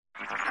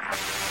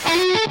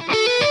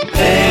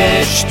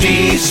HT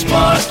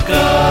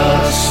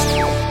Smartcast.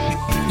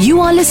 You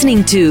are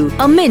listening to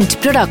a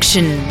Mint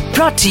production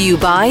brought to you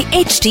by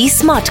HT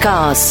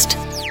Smartcast.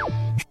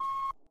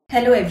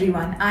 Hello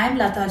everyone, I am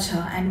Lata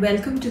Jha and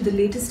welcome to the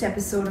latest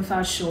episode of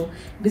our show,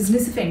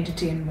 Business of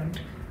Entertainment,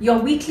 your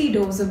weekly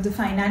dose of the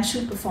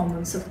financial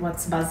performance of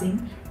what's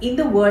buzzing in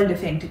the world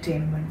of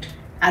entertainment,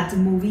 at the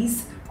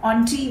movies,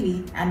 on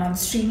TV and on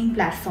streaming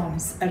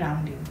platforms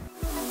around you.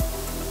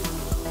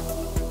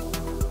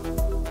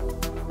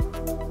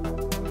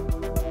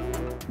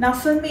 Now,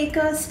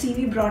 filmmakers,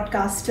 TV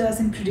broadcasters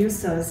and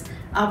producers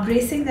are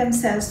bracing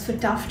themselves for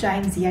tough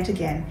times yet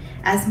again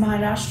as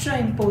Maharashtra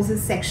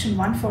imposes Section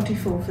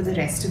 144 for the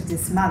rest of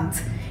this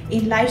month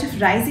in light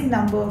of rising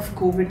number of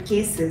COVID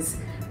cases,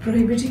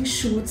 prohibiting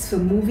shoots for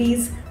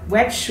movies,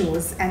 web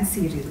shows and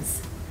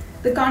serials.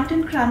 The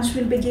content crunch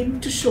will begin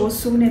to show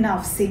soon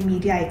enough, say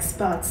media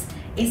experts,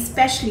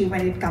 especially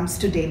when it comes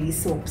to daily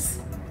soaps.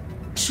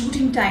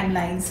 Shooting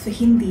timelines for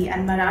Hindi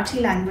and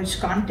Marathi language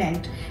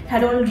content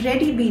had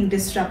already been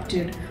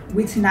disrupted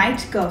with night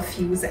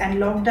curfews and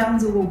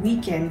lockdowns over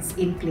weekends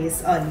in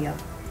place earlier.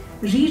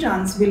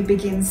 Reruns will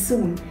begin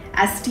soon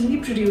as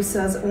TV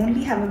producers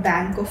only have a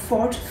bank of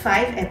 4 to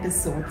 5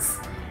 episodes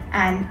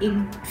and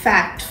in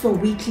fact for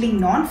weekly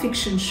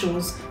non-fiction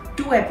shows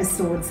 2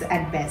 episodes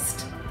at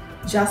best.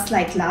 Just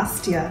like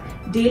last year,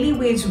 daily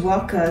wage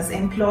workers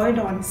employed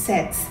on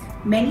sets,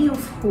 many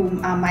of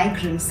whom are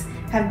migrants,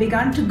 have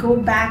begun to go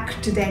back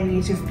to their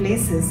native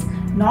places,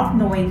 not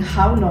knowing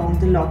how long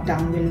the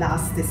lockdown will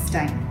last this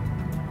time.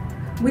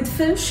 With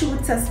film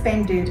shoots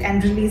suspended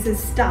and releases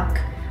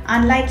stuck,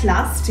 unlike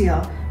last year,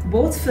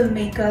 both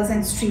filmmakers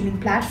and streaming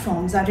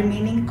platforms are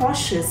remaining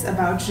cautious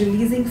about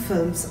releasing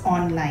films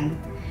online,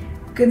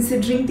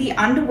 considering the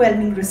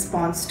underwhelming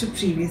response to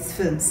previous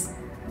films.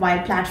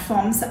 While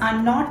platforms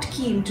are not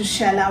keen to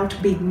shell out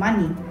big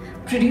money,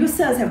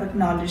 producers have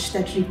acknowledged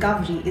that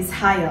recovery is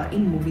higher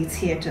in movie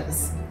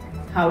theatres.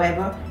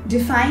 However,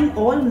 defying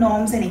all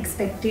norms and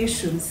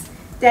expectations,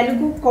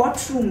 Telugu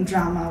courtroom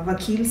drama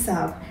Vakil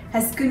Saab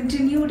has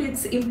continued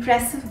its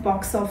impressive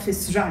box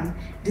office run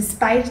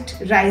despite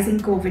rising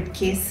COVID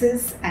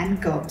cases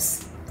and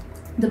curbs.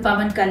 The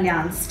Pawan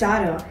Kalyan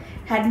starrer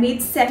had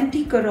made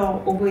 70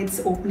 crore over its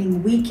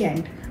opening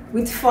weekend,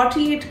 with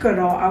 48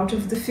 crore out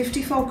of the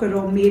 54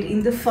 crore made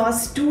in the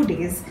first 2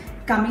 days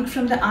coming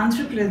from the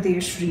Andhra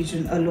Pradesh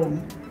region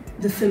alone.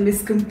 The film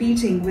is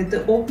competing with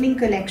the opening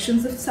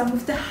collections of some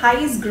of the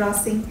highest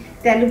grossing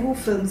Telugu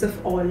films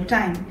of all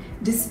time,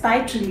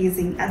 despite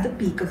releasing at the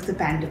peak of the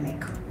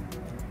pandemic.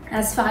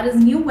 As far as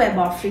new web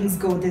offerings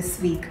go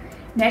this week,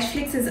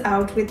 Netflix is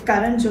out with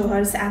Karan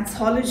Johar's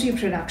anthology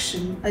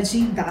production,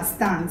 Ajeeb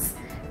Dastans,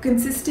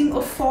 consisting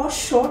of 4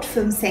 short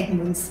film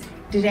segments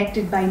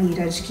directed by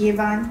Neeraj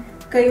Kevan,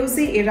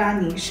 Kayose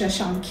Irani,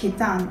 Shashank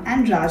Khaitan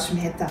and Raj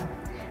Mehta.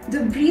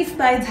 The brief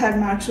by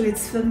Dharma to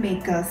its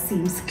filmmaker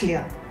seems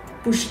clear.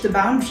 Push the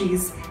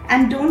boundaries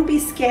and don't be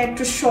scared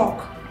to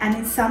shock and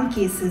in some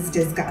cases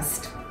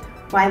disgust.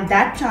 While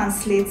that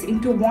translates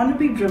into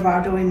wannabe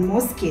bravado in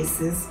most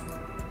cases,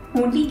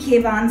 only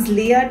Kevan's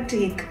layered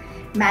take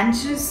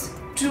manages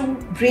to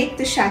break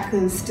the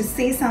shackles to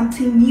say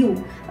something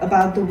new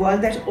about the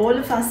world that all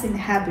of us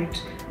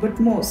inhabit but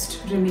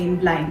most remain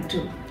blind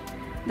to.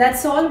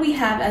 That's all we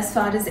have as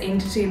far as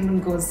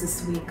entertainment goes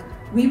this week.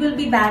 We will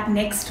be back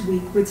next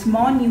week with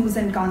more news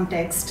and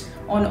context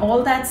on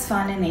all that's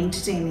fun and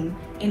entertaining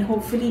in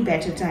hopefully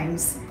better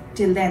times.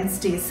 Till then,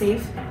 stay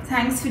safe.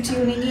 Thanks for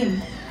tuning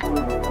in.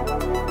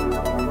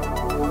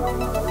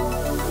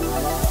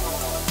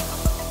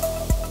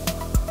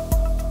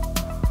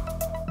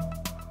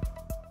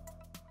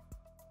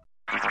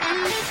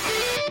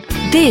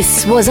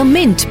 This was a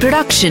Mint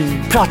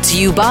production brought to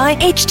you by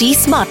HT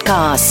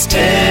Smartcast.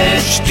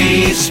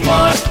 HT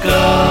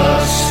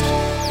Smartcast.